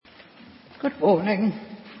Good morning.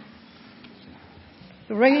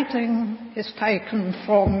 The reading is taken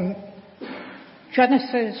from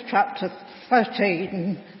Genesis chapter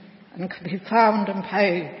 13 and can be found on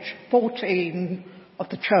page 14 of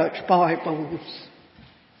the Church Bibles.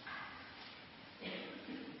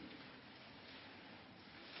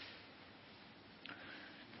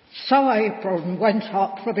 So Abram went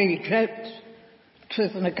up from Egypt to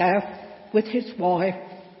the Negev with his wife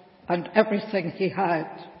and everything he had,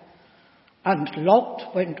 and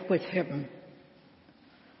Lot went with him.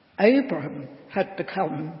 Abram had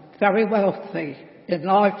become very wealthy in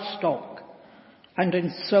livestock and in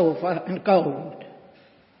silver and gold.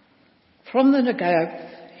 From the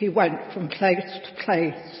Negev he went from place to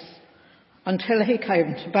place until he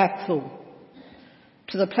came to Bethel,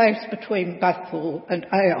 to the place between Bethel and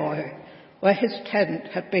Ai, where his tent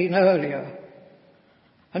had been earlier,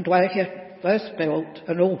 and where he had first built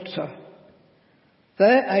an altar.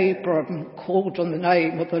 There Abram called on the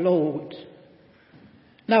name of the Lord.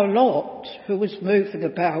 Now Lot, who was moving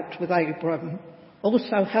about with Abram,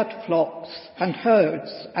 also had flocks and herds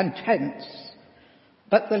and tents,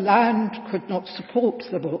 but the land could not support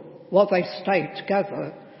them while they stayed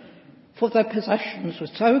together, for their possessions were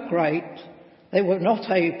so great they were not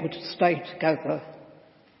able to stay together.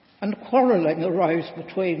 And quarrelling arose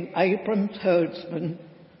between Abram's herdsmen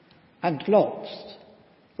and Lot's.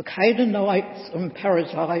 The Canaanites and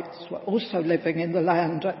Perizzites were also living in the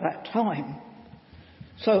land at that time.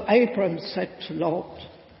 So Abram said to Lot,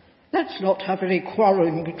 "Let's not have any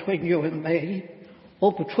quarrelling between you and me,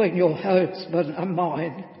 or between your herdsmen and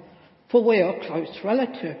mine, for we are close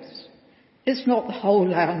relatives. Is not the whole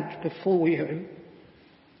land before you?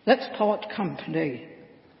 Let's part company.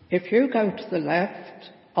 If you go to the left,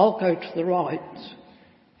 I'll go to the right.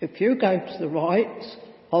 If you go to the right,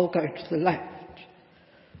 I'll go to the left."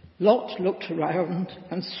 Lot looked around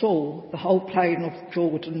and saw the whole plain of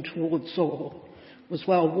Jordan towards Zoar was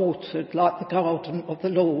well watered, like the garden of the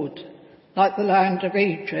Lord, like the land of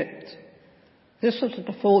Egypt. This was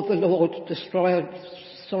before the Lord destroyed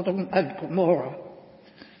Sodom and Gomorrah.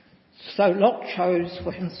 So Lot chose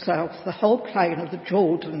for himself the whole plain of the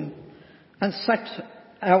Jordan and set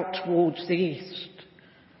out towards the east.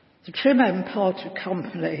 The two men parted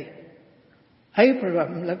company.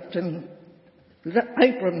 Abram lived in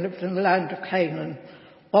the land of Canaan,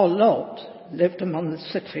 while Lot lived among the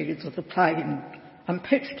cities of the plain and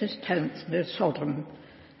pitched his tents near Sodom.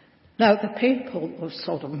 Now the people of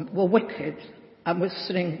Sodom were wicked and were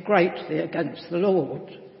sinning greatly against the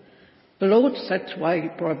Lord. The Lord said to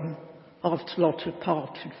Abram, after Lot had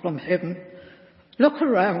parted from him, "Look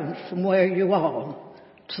around from where you are,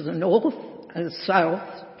 to the north and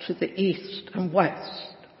south, to the east and west.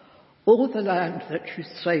 All the land that you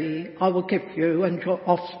see I will give you and your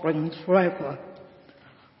offspring forever.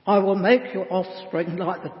 I will make your offspring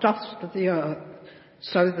like the dust of the earth,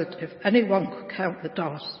 so that if anyone could count the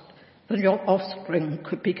dust, then your offspring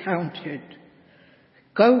could be counted.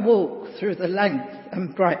 Go walk through the length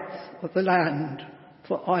and breadth of the land,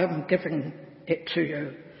 for I am giving it to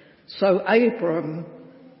you." So Abram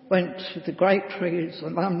went to the great trees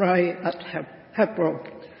of Mamre at Hebron,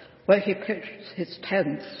 where he pitched his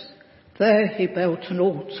tents. There he built an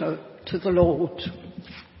altar to the Lord.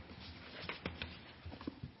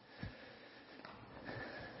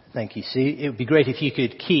 Thank you, Sue. It would be great if you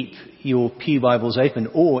could keep your pew Bibles open,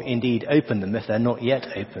 or indeed open them if they're not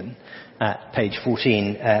yet open, at page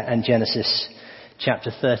 14 and Genesis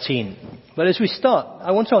chapter 13. But as we start,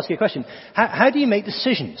 I want to ask you a question. How do you make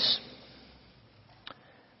decisions?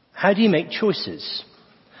 How do you make choices?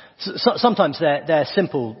 Sometimes they're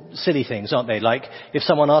simple, silly things, aren't they? Like if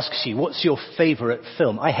someone asks you, "What's your favourite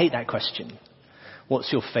film?" I hate that question.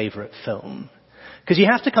 What's your favourite film? Because you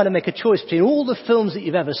have to kind of make a choice between all the films that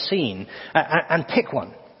you've ever seen and pick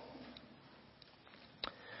one.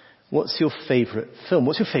 What's your favourite film?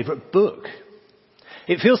 What's your favourite book?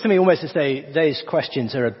 It feels to me almost as though those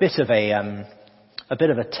questions are a bit of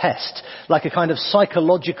a test, like a kind of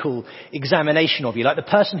psychological examination of you. Like the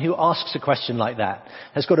person who asks a question like that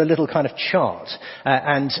has got a little kind of chart,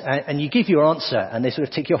 and you give your answer, and they sort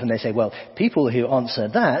of tick you off, and they say, "Well, people who answer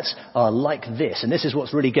that are like this, and this is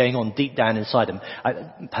what's really going on deep down inside them."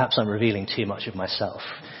 Perhaps I'm revealing too much of myself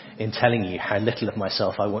in telling you how little of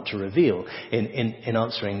myself I want to reveal in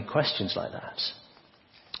answering questions like that.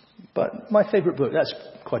 But my favourite book, that's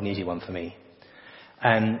quite an easy one for me.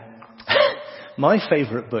 My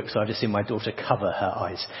favourite book, so I've just seen my daughter cover her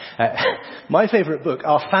eyes. My favourite book,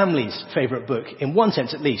 our family's favourite book, in one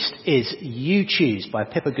sense at least, is You Choose by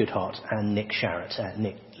Pippa Goodhart and Nick Sharratt.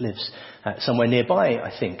 Nick lives somewhere nearby,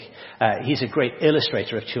 I think. He's a great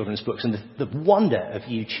illustrator of children's books, and the wonder of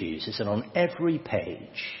You Choose is that on every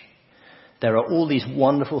page there are all these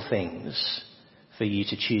wonderful things for you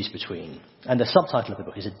to choose between. And the subtitle of the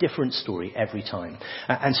book is a different story every time.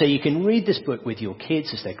 And so you can read this book with your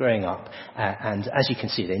kids as they're growing up, and as you can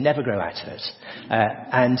see, they never grow out of it.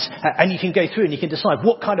 And you can go through and you can decide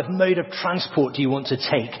what kind of mode of transport do you want to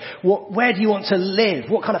take? Where do you want to live?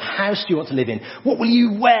 What kind of house do you want to live in? What will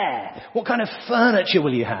you wear? What kind of furniture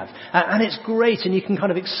will you have? And it's great, and you can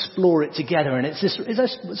kind of explore it together, and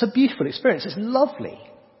it's a beautiful experience. It's lovely.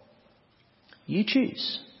 You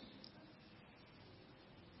choose.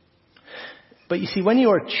 But you see, when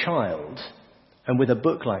you're a child, and with a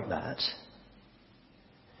book like that,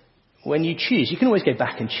 when you choose, you can always go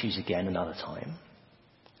back and choose again another time.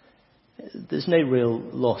 There's no real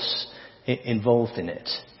loss involved in it.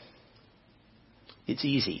 It's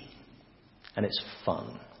easy, and it's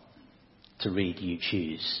fun to read You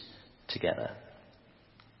Choose together.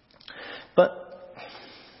 But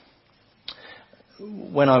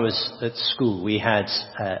when I was at school, we had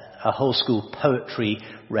a whole school poetry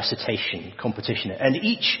recitation competition, and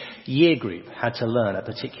each year group had to learn a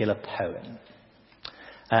particular poem.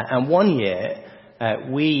 And one year, I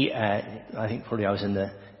think probably I was in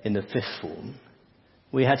the fifth form,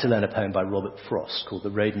 we had to learn a poem by Robert Frost called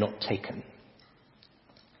The Road Not Taken.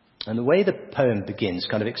 And the way the poem begins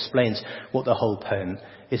kind of explains what the whole poem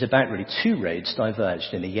is about, really. Two roads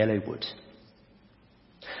diverged in a yellow wood.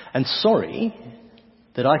 And sorry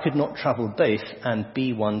that I could not travel both and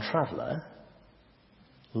be one traveller,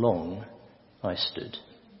 long I stood.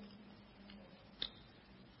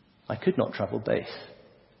 I could not travel both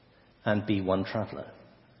and be one traveller.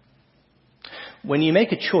 When you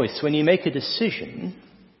make a choice, when you make a decision,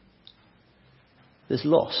 there's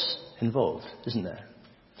loss involved, isn't there?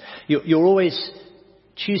 You're always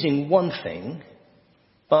choosing one thing,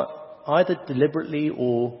 but either deliberately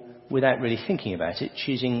or without really thinking about it,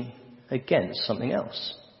 choosing against something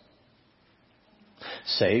else.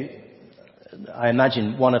 So, I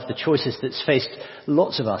imagine one of the choices that's faced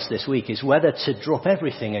lots of us this week is whether to drop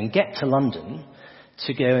everything and get to London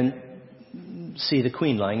to go and see the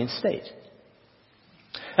Queen lying in state.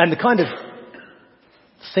 And the kind of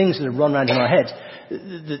things that have run around in our head,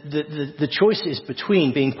 the choices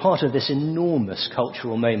between being part of this enormous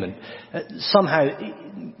cultural moment, somehow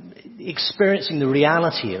experiencing the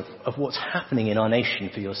reality of what's happening in our nation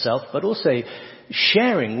for yourself, but also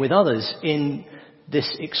sharing with others in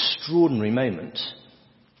this extraordinary moment.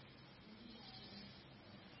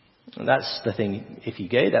 And that's the thing. If you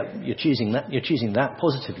go, that you're choosing that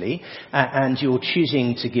positively, and you're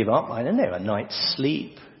choosing to give up, I don't know, a night's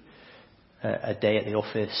sleep, a day at the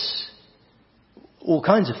office, all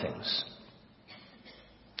kinds of things.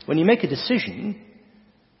 When you make a decision,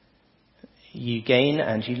 you gain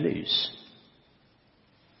and you lose,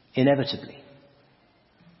 inevitably.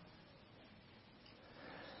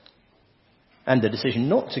 And the decision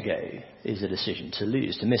not to go is a decision to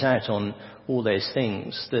lose, to miss out on all those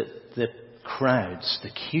things that the crowds, the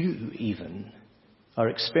queue even, are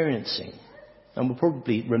experiencing and will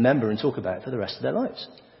probably remember and talk about for the rest of their lives.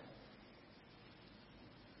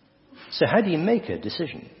 So how do you make a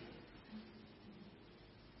decision?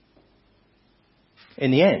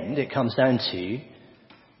 In the end, it comes down to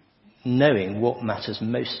knowing what matters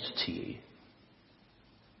most to you.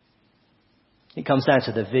 It comes down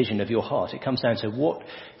to the vision of your heart. It comes down to what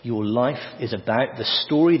your life is about, the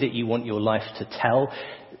story that you want your life to tell.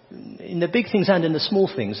 In the big things and in the small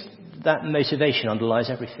things, that motivation underlies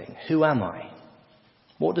everything. Who am I?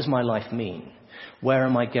 What does my life mean? Where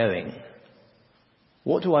am I going?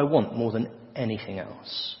 What do I want more than anything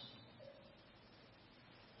else?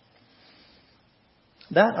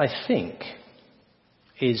 That, I think,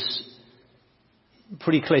 is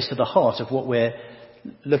pretty close to the heart of what we're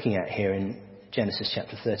looking at here in Genesis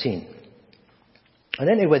chapter 13. I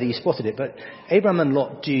don't know whether you spotted it, but Abraham and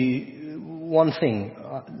Lot do one thing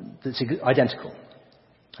that's identical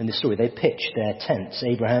in this story. They pitch their tents.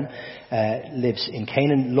 Abraham lives in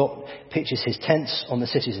Canaan. Lot pitches his tents on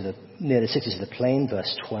near the cities of the plain,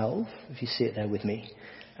 verse 12, if you see it there with me.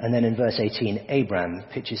 And then in verse 18, Abraham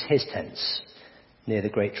pitches his tents near the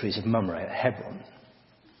great trees of Mamre at Hebron.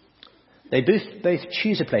 They both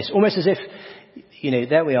choose a place, almost as if,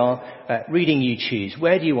 there we are, reading You Choose.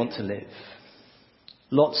 Where do you want to live?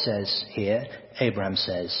 Lot says here, Abraham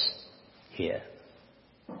says here.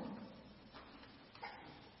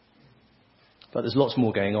 But there's lots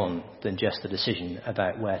more going on than just the decision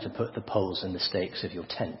about where to put the poles and the stakes of your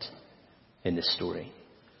tent in this story.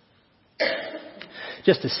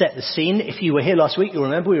 Just to set the scene, if you were here last week, you'll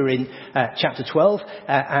remember we were in chapter 12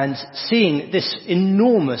 and seeing this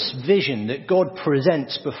enormous vision that God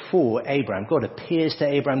presents before Abraham. God appears to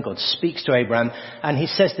Abraham, God speaks to Abraham, and he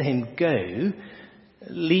says to him, go,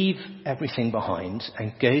 leave everything behind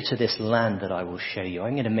and go to this land that I will show you.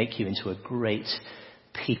 I'm going to make you into a great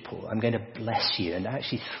people. I'm going to bless you, and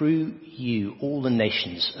actually through you all the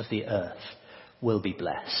nations of the earth will be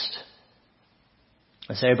blessed.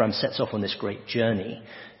 And so Abraham sets off on this great journey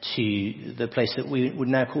to the place that we would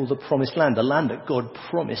now call the Promised Land, the land that God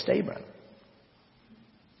promised Abraham.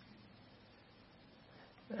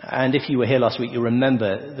 And if you were here last week, you'll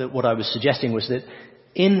remember that what I was suggesting was that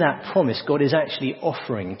in that promise, God is actually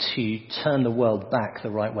offering to turn the world back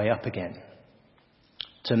the right way up again,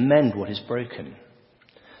 to mend what is broken.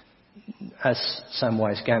 As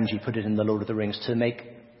Samwise Gamgee put it in The Lord of the Rings, to make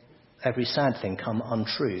every sad thing come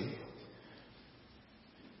untrue.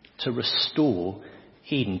 To restore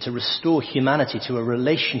Eden, to restore humanity to a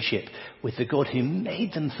relationship with the God who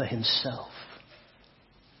made them for himself.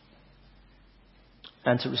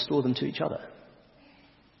 And to restore them to each other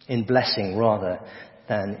in blessing rather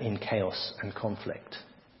than in chaos and conflict.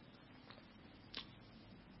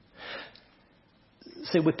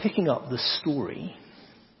 So we're picking up the story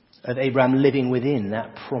of Abraham living within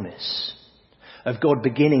that promise, of God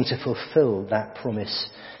beginning to fulfill that promise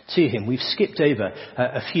to him. We've skipped over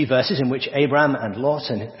a few verses in which Abraham and Lot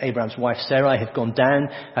and Abraham's wife Sarai have gone down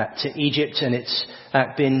to Egypt, and it's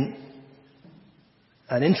been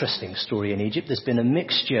an interesting story in Egypt. There's been a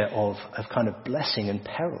mixture of kind of blessing and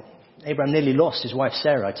peril. Abraham nearly lost his wife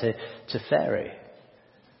Sarai to Pharaoh.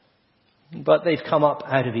 But they've come up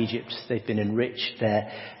out of Egypt. They've been enriched.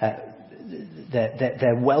 They're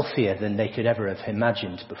wealthier than they could ever have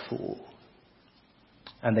imagined before.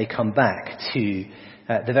 And they come back to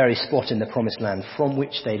the very spot in the Promised Land from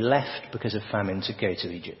which they left because of famine to go to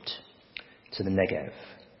Egypt, to the Negev.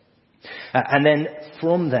 And then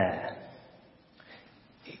from there,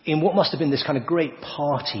 in what must have been this kind of great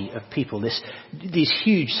party of people, these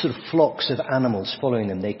huge sort of flocks of animals following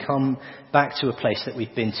them, they come back to a place that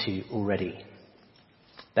we've been to already,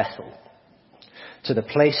 Bethel, to the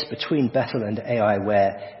place between Bethel and Ai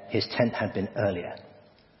where his tent had been earlier,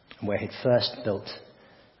 and where he'd first built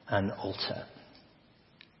an altar.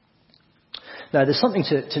 Now, there's something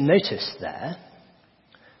to notice there.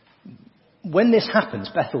 When this happens,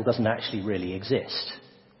 Bethel doesn't actually really exist.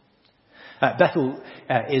 Bethel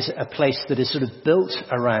is a place that is sort of built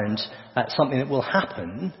around something that will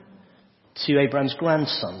happen to Abraham's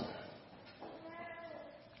grandson.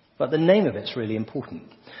 But the name of it's really important.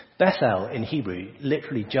 Bethel in Hebrew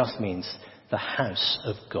literally just means the house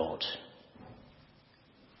of God.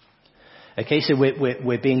 Okay, so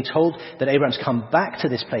we're being told that Abraham's come back to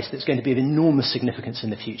this place that's going to be of enormous significance in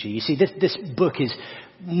the future. You see, this book is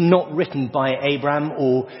not written by Abraham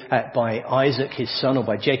or by Isaac, his son, or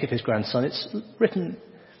by Jacob, his grandson. It's written,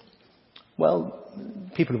 well,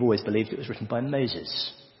 people have always believed it was written by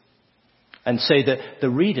Moses. And so the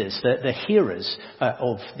readers, the hearers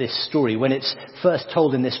of this story, when it's first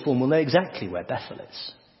told in this form, will know exactly where Bethel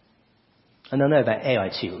is. And they'll know about Ai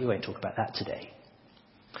too, but we won't talk about that today.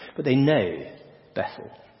 But they know Bethel.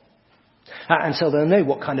 And so they'll know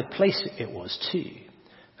what kind of place it was too.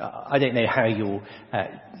 I don't know how your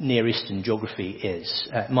Near Eastern geography is.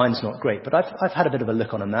 Mine's not great, but I've had a bit of a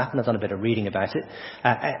look on a map and I've done a bit of reading about it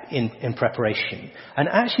in preparation. And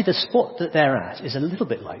actually the spot that they're at is a little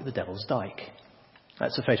bit like the Devil's Dyke.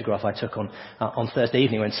 That's a photograph I took on Thursday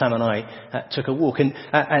evening when Sam and I took a walk. And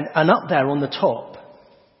up there on the top,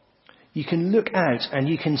 you can look out and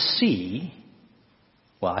you can see,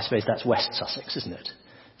 well, I suppose that's West Sussex, isn't it?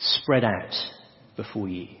 Spread out before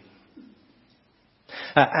you.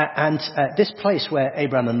 This place where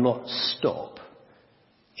Abraham and Lot stop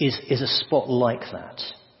is a spot like that.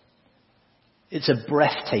 It's a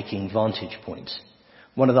breathtaking vantage point,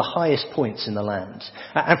 one of the highest points in the land.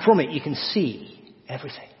 And from it you can see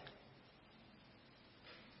everything.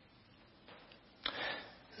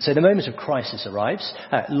 So the moment of crisis arrives.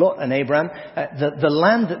 Lot and Abraham, the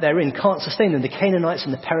land that they're in can't sustain them. The Canaanites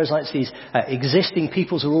and the Perizzites, these existing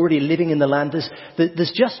peoples are already living in the land.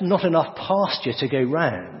 There's just not enough pasture to go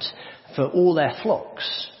round for all their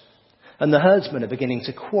flocks. And the herdsmen are beginning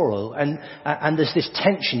to quarrel. And there's this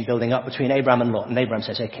tension building up between Abraham and Lot. And Abraham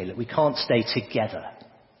says, okay, look, we can't stay together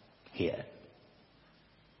here.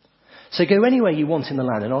 So go anywhere you want in the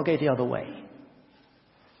land and I'll go the other way.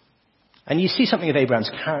 And you see something of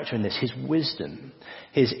Abraham's character in this, his wisdom,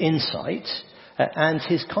 his insight, and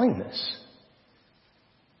his kindness.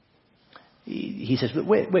 he says, "Look,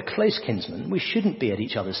 we're close kinsmen. We shouldn't be at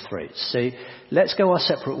each other's throats. So let's go our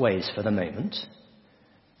separate ways for the moment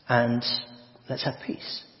and let's have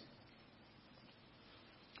peace."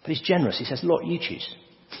 But he's generous. He says, "Lot, you choose.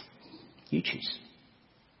 You choose.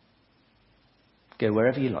 Go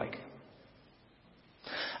wherever you like."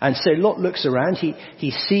 And so Lot looks around.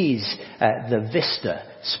 He sees the vista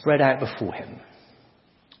spread out before him.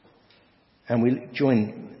 And we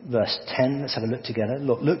join verse 10. Let's have a look together.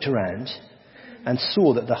 Lot looked around and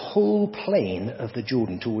saw that the whole plain of the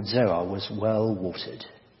Jordan towards Zoar was well watered,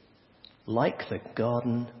 like the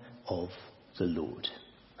garden of the Lord.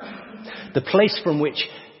 The place from which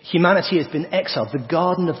humanity has been exiled, the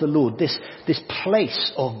garden of the Lord, this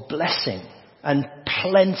place of blessing and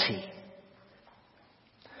plenty.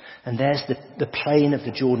 And there's the plain of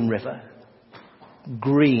the Jordan River,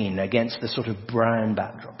 green against the sort of brown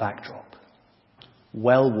backdrop,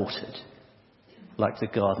 well watered, like the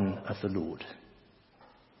garden of the Lord.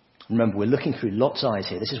 Remember, we're looking through Lot's eyes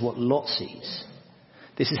here. This is what Lot sees.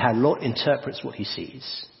 This is how Lot interprets what he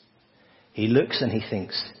sees. He looks and he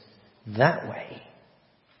thinks, that way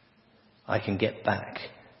I can get back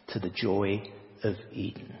to the joy of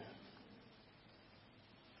Eden.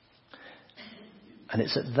 And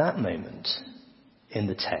it's at that moment in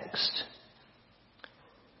the text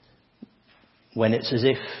when it's as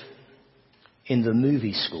if in the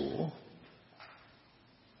movie score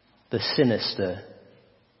the sinister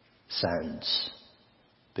sounds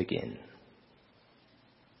begin.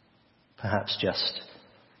 Perhaps just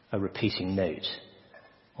a repeating note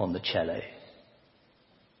on the cello,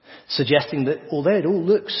 suggesting that although it all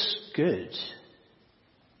looks good,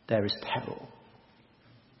 there is peril.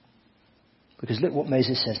 Because look what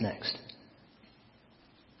Moses says next.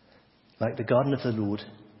 Like the garden of the Lord,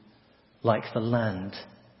 like the land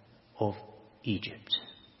of Egypt.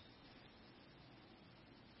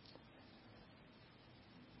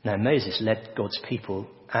 Now Moses led God's people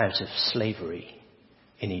out of slavery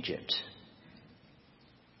in Egypt.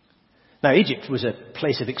 Now Egypt was a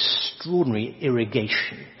place of extraordinary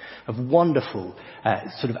irrigation, of wonderful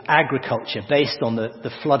sort of agriculture based on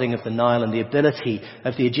the flooding of the Nile and the ability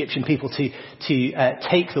of the Egyptian people to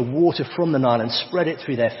take the water from the Nile and spread it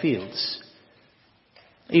through their fields.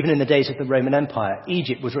 Even in the days of the Roman Empire,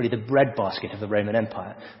 Egypt was really the breadbasket of the Roman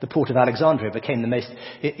Empire. The port of Alexandria became the most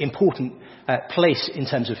important place in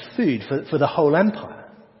terms of food for the whole empire.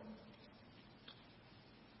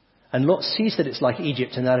 And Lot sees that it's like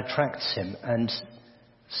Egypt, and that attracts him. And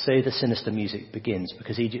so the sinister music begins,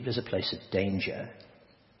 because Egypt is a place of danger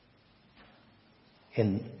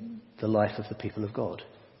in the life of the people of God.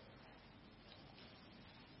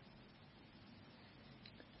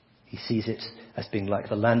 He sees it as being like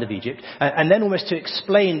the land of Egypt. And then almost to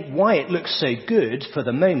explain why it looks so good for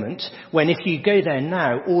the moment, when if you go there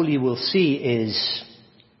now, all you will see is,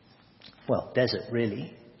 well, desert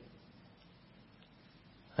really.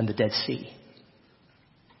 And the Dead Sea.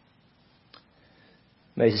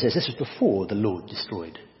 Moses says this was before the Lord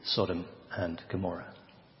destroyed Sodom and Gomorrah.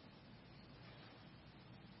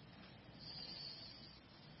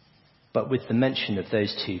 But with the mention of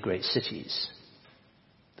those two great cities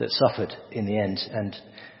that suffered in the end, and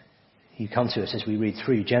you come to us as we read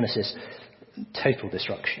through Genesis, total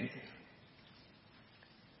destruction.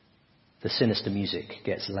 The sinister music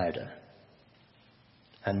gets louder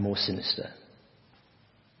and more sinister.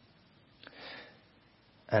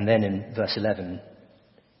 And then in verse 11,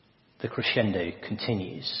 the crescendo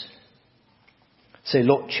continues. So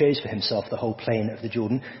Lot chose for himself the whole plain of the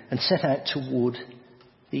Jordan and set out toward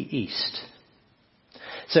the east.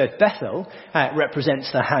 So Bethel represents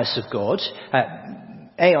the house of God.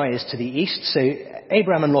 Ai is to the east, so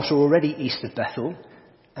Abraham and Lot are already east of Bethel,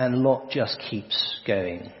 and Lot just keeps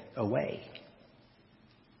going away,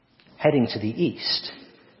 heading to the east.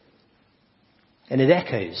 And it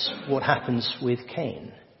echoes what happens with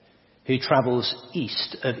Cain, who travels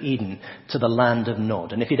east of Eden to the land of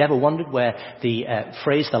Nod. And if you'd ever wondered where the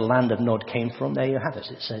phrase the land of Nod came from, there you have it.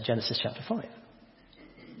 It's Genesis chapter 5.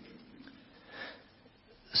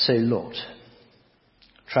 So Lot,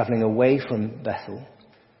 travelling away from Bethel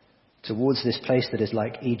towards this place that is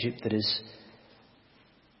like Egypt, that is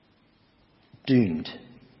doomed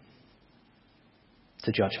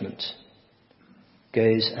to judgment,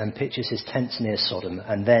 goes and pitches his tents near Sodom,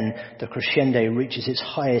 and then the crescendo reaches its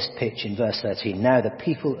highest pitch in verse 13. Now the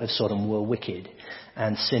people of Sodom were wicked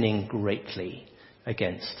and sinning greatly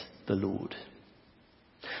against the Lord.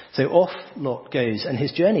 So off Lot goes, and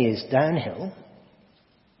his journey is downhill,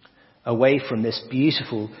 away from this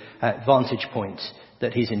beautiful vantage point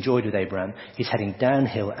that he's enjoyed with Abraham. He's heading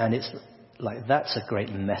downhill, and it's like that's a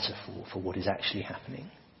great metaphor for what is actually happening.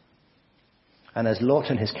 And as Lot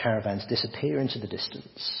and his caravans disappear into the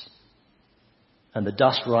distance, and the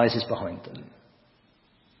dust rises behind them,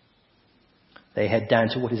 they head down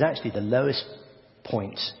to what is actually the lowest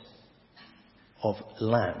point of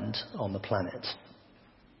land on the planet.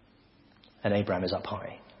 And Abraham is up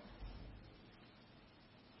high.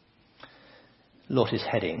 Lot is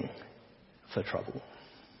heading for trouble.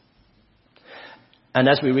 And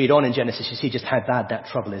as we read on in Genesis, you see just how bad that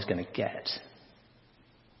trouble is going to get.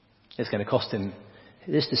 It's going to cost him,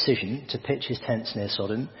 this decision to pitch his tents near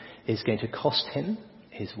Sodom is going to cost him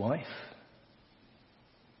his wife.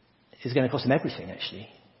 It's going to cost him everything, actually.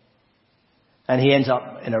 And he ends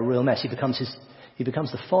up in a real mess. He becomes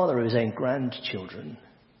the father of his own grandchildren,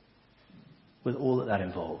 with all that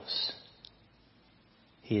involves.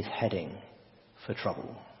 He is heading for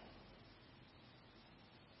trouble.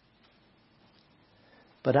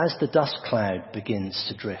 But as the dust cloud begins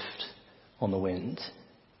to drift on the wind,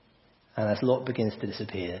 and as Lot begins to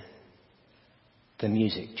disappear, the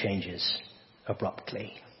music changes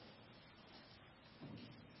abruptly.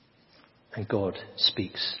 And God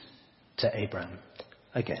speaks to Abraham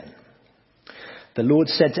again. The Lord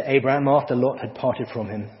said to Abraham after Lot had parted from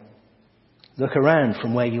him, "Look around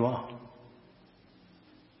from where you are."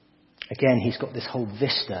 Again, he's got this whole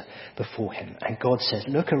vista before him. And God says,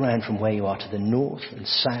 "Look around from where you are to the north and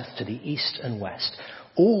south, to the east and west.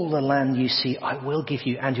 All the land you see, I will give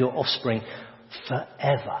you and your offspring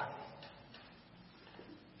forever."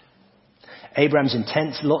 Abraham's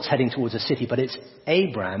intent, Lot's heading towards a city, but it's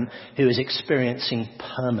Abraham who is experiencing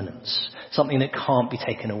permanence, something that can't be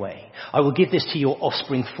taken away. "I will give this to your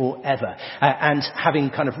offspring forever." And having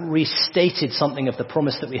kind of restated something of the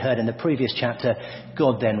promise that we heard in the previous chapter,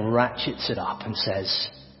 God then ratchets it up and says,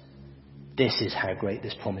 this is how great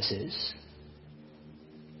this promise is.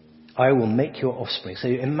 "I will make your offspring." So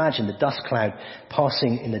you imagine the dust cloud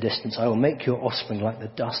passing in the distance. "I will make your offspring like the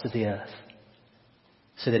dust of the earth,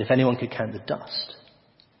 so that if anyone could count the dust,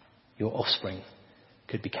 your offspring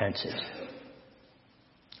could be counted."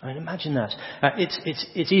 I mean, imagine that.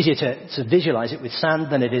 It's easier to visualize it with sand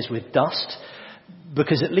than it is with dust,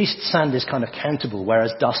 because at least sand is kind of countable,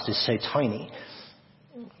 whereas dust is so tiny.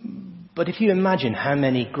 But if you imagine how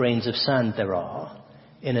many grains of sand there are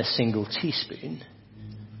in a single teaspoon,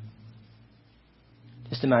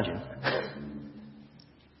 just imagine.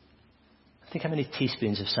 Think how many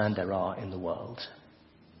teaspoons of sand there are in the world.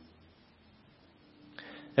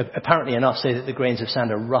 Apparently enough so that the grains of sand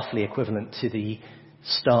are roughly equivalent to the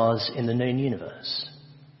stars in the known universe.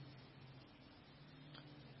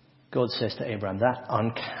 God says to Abraham, that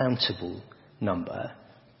uncountable number,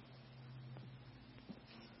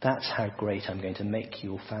 that's how great I'm going to make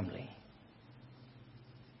your family.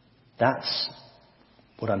 That's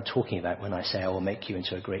what I'm talking about when I say I will make you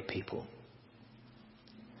into a great people.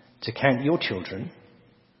 To count your children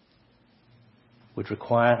would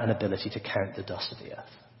require an ability to count the dust of the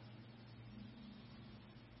earth.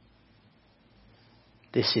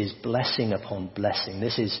 This is blessing upon blessing.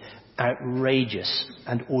 This is outrageous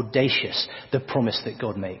and audacious, the promise that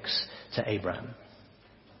God makes to Abraham.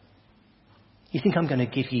 You think I'm going to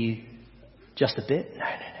give you just a bit? No.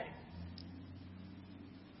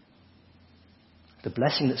 The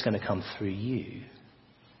blessing that's going to come through you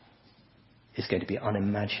is going to be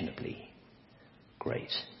unimaginably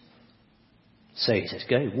great. So he says,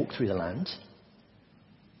 "Go, walk through the land,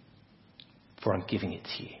 for I'm giving it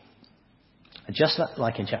to you." And just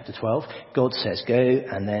like in chapter 12, God says, "Go,"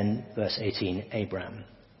 and then verse 18, Abraham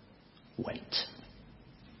went.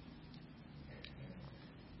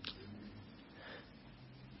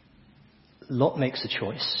 Lot makes a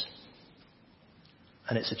choice,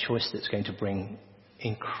 and it's a choice that's going to bring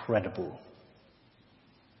incredible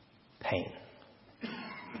pain.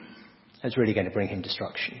 It's really going to bring him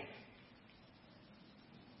destruction.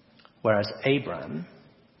 Whereas Abraham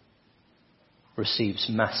receives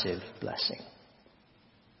massive blessing,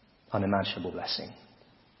 unimaginable blessing.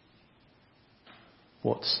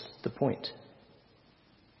 What's the point?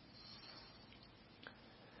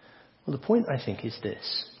 Well, the point, I think, is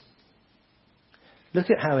this. Look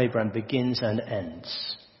at how Abraham begins and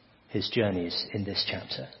ends his journeys in this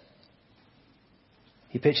chapter.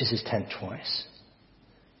 He pitches his tent twice.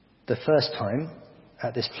 The first time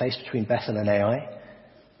at this place between Bethel and Ai,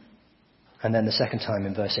 and then the second time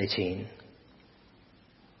in verse 18,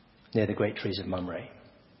 near the great trees of Mamre.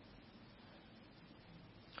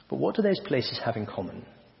 But what do those places have in common?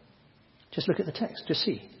 Just look at the text, just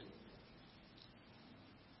see.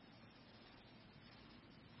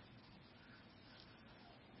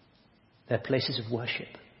 They're places of worship.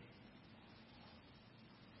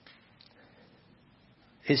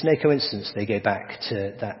 It's no coincidence they go back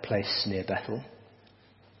to that place near Bethel,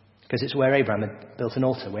 because it's where Abraham had built an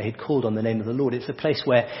altar, where he'd called on the name of the Lord. It's the place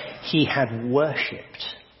where he had worshipped.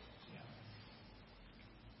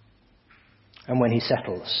 And when he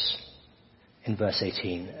settles, in verse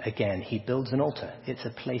 18, again, he builds an altar. It's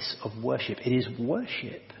a place of worship. It is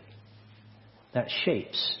worship that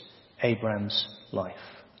shapes Abraham's life.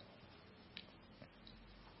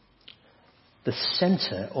 The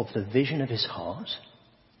center of the vision of his heart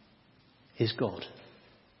is God.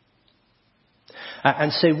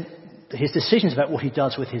 And so his decisions about what he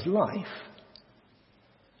does with his life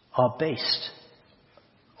are based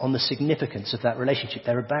on the significance of that relationship.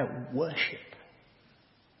 They're about worship.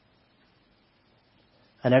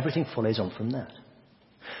 And everything follows on from that.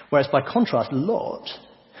 Whereas by contrast, Lot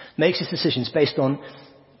makes his decisions based on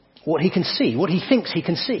what he can see, what he thinks he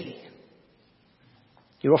can see.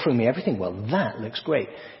 You're offering me everything. Well, that looks great.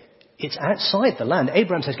 It's outside the land.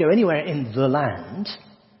 Abraham says, go anywhere in the land,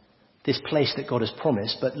 this place that God has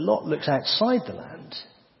promised. But Lot looks outside the land.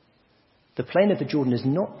 The plain of the Jordan is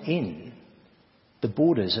not in the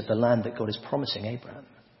borders of the land that God is promising Abraham.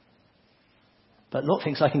 But Lot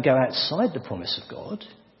thinks, I can go outside the promise of God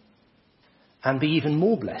and be even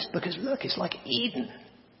more blessed, because look, it's like Eden.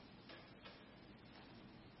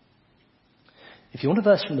 If you want a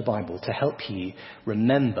verse from the Bible to help you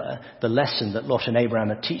remember the lesson that Lot and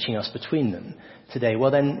Abraham are teaching us between them today,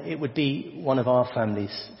 well then it would be one of our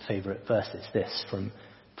family's favourite verses, this from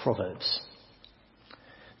Proverbs.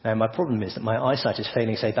 Now my problem is that my eyesight is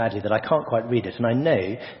failing so badly that I can't quite read it, and I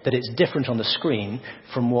know that it's different on the screen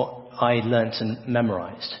from what I learnt and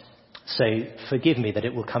memorised. So forgive me that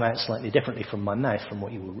it will come out slightly differently from my mouth from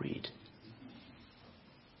what you will read.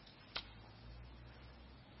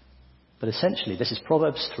 But essentially, this is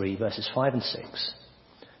Proverbs 3, verses 5 and 6.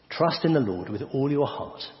 Trust in the Lord with all your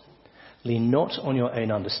heart. Lean not on your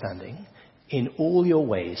own understanding. In all your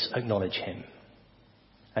ways acknowledge him,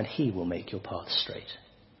 and he will make your path straight.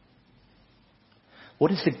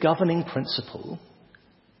 What is the governing principle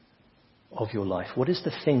of your life? What is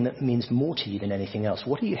the thing that means more to you than anything else?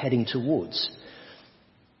 What are you heading towards?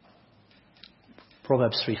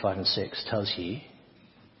 Proverbs 3, 5 and 6 tells you,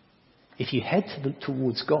 if you head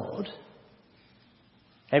towards God,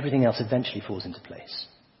 everything else eventually falls into place.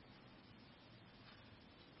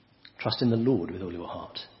 Trust in the Lord with all your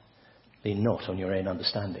heart. Lean not on your own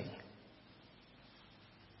understanding.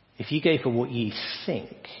 If you go for what you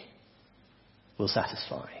think will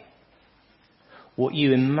satisfy, what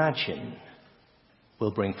you imagine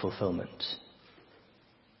will bring fulfillment,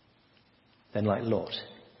 then like Lot,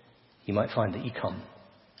 you might find that you come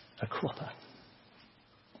a cropper.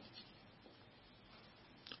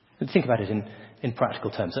 And think about it in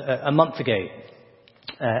practical terms. A month ago,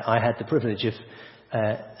 I had the privilege of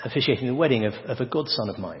officiating the wedding of a godson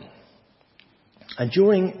of mine. And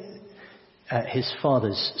during his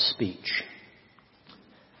father's speech,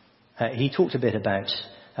 he talked a bit about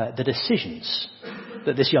the decisions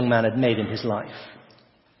that this young man had made in his life.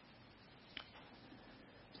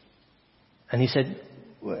 And he said,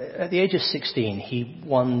 at the age of 16, he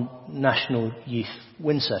won national youth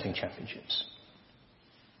windsurfing championships.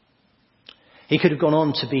 He could have gone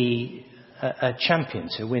on to be a champion,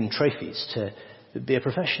 to win trophies, to be a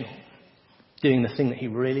professional, doing the thing that he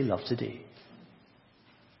really loved to do.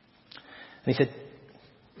 And he said,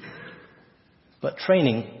 but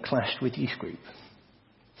training clashed with youth group.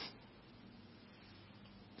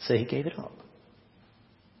 So he gave it up.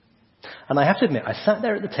 And I have to admit, I sat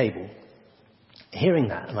there at the table hearing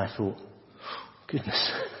that, and I thought,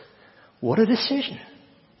 goodness, what a decision.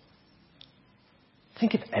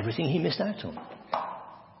 Think of everything he missed out on.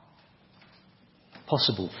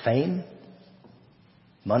 Possible fame,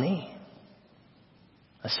 money,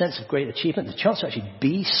 a sense of great achievement, the chance to actually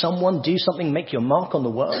be someone, do something, make your mark on the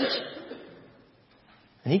world.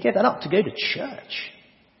 And he gave that up to go to church.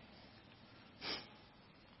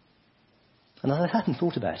 And I hadn't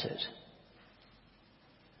thought about it.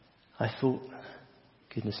 I thought,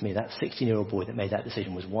 goodness me, that 16-year-old boy that made that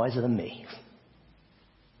decision was wiser than me.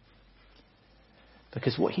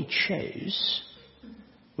 Because what he chose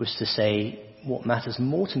was to say, what matters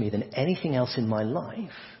more to me than anything else in my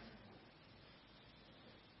life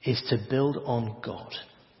is to build on God.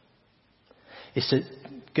 Is to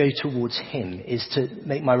go towards him. Is to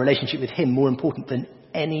make my relationship with him more important than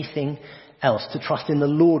anything else. To trust in the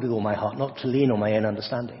Lord with all my heart, not to lean on my own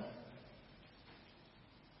understanding.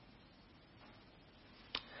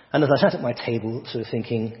 And as I sat at my table, sort of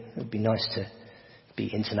thinking, it would be nice to be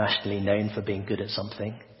internationally known for being good at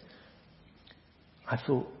something, I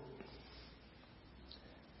thought,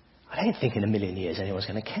 I don't think in a million years anyone's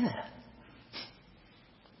going to care.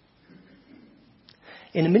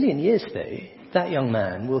 In a million years, though, that young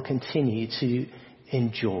man will continue to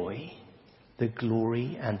enjoy the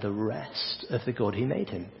glory and the rest of the God who made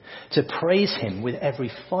him, to praise him with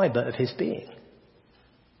every fibre of his being.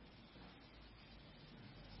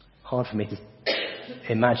 Hard for me to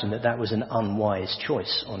imagine that was an unwise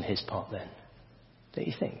choice on his part then, don't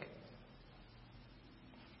you think?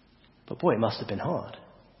 But boy, it must have been hard.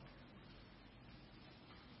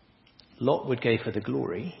 Lot would go for the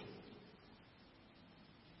glory,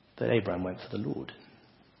 but Abraham went for the Lord.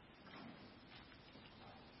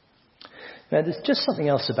 Now, there's just something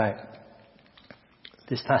else about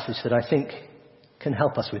this passage that I think can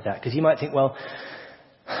help us with that. Because you might think, well,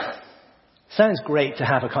 sounds great to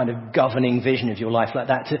have a kind of governing vision of your life like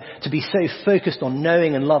that, to be so focused on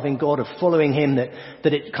knowing and loving God, of following him,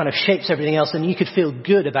 that it kind of shapes everything else, and you could feel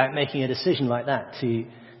good about making a decision like that to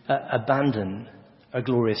abandon a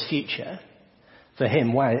glorious future for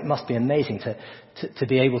him. Wow, it must be amazing to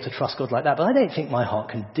be able to trust God like that. But I don't think my heart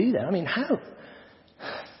can do that. I mean,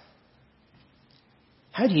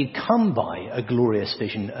 how do you come by a glorious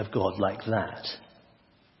vision of God like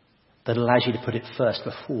that allows you to put it first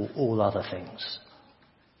before all other things?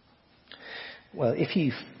 Well, if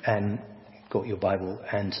you've got your Bible,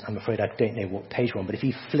 and I'm afraid I don't know what page we're on, but if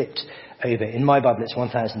you flipped over, in my Bible it's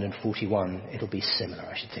 1041, it'll be similar,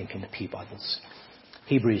 I should think, in the Pew Bibles.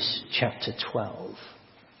 Hebrews chapter 12.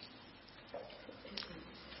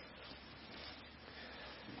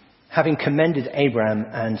 Having commended Abraham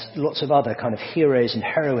and lots of other kind of heroes and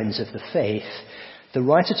heroines of the faith, the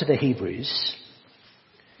writer to the Hebrews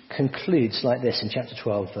concludes like this in chapter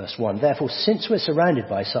 12, verse 1. Therefore, since we're surrounded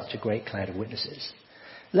by such a great cloud of witnesses,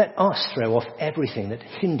 let us throw off everything that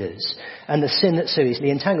hinders and the sin that so easily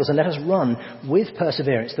entangles, and let us run with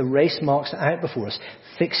perseverance the race marked out before us,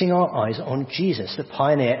 fixing our eyes on Jesus, the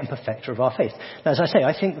pioneer and perfecter of our faith. Now, as I say,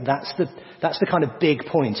 I think that's the kind of big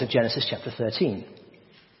point of Genesis chapter 13.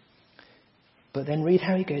 But then read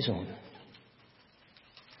how he goes on.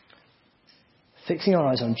 Fixing our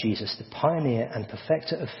eyes on Jesus, the pioneer and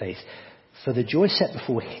perfecter of faith, for the joy set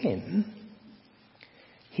before him,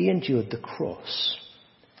 he endured the cross,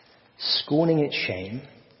 scorning its shame,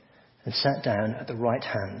 and sat down at the right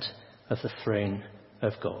hand of the throne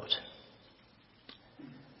of God.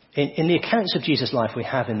 In the accounts of Jesus' life we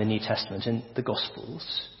have in the New Testament, in the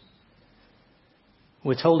Gospels,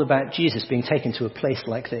 we're told about Jesus being taken to a place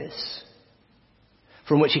like this,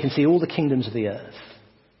 from which he can see all the kingdoms of the earth.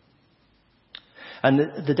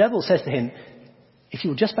 And the devil says to him, if you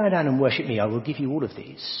will just bow down and worship me, I will give you all of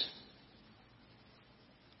these.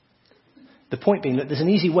 The point being that there's an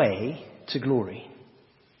easy way to glory.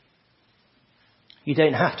 You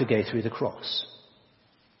don't have to go through the cross.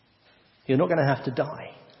 You're not going to have to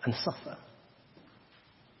die and suffer.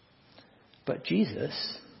 But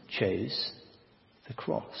Jesus chose the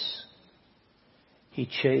cross. He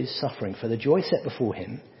chose suffering. For the joy set before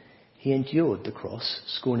him, he endured the cross,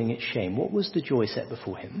 scorning its shame. What was the joy set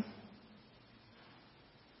before him?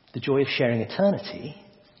 The joy of sharing eternity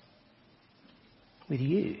with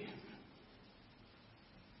you.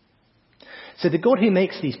 So the God who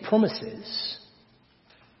makes these promises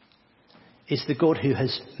is the God who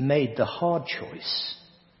has made the hard choice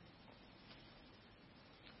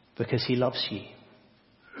because he loves you.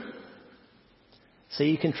 So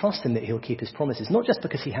you can trust him that he'll keep his promises, not just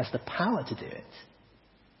because he has the power to do it,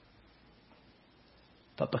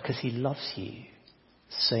 but because he loves you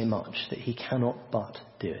so much that he cannot but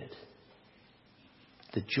do it.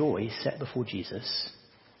 The joy set before Jesus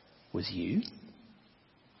was you.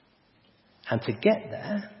 And to get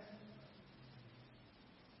there,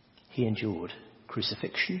 he endured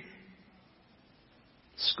crucifixion,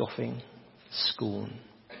 scoffing, scorn,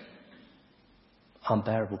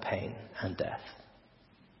 unbearable pain and death.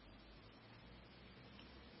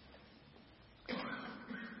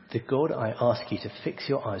 The God I ask you to fix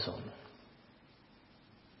your eyes on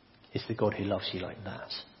is the God who loves you like that.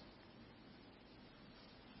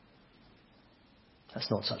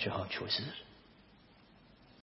 That's not such a hard choice, is it?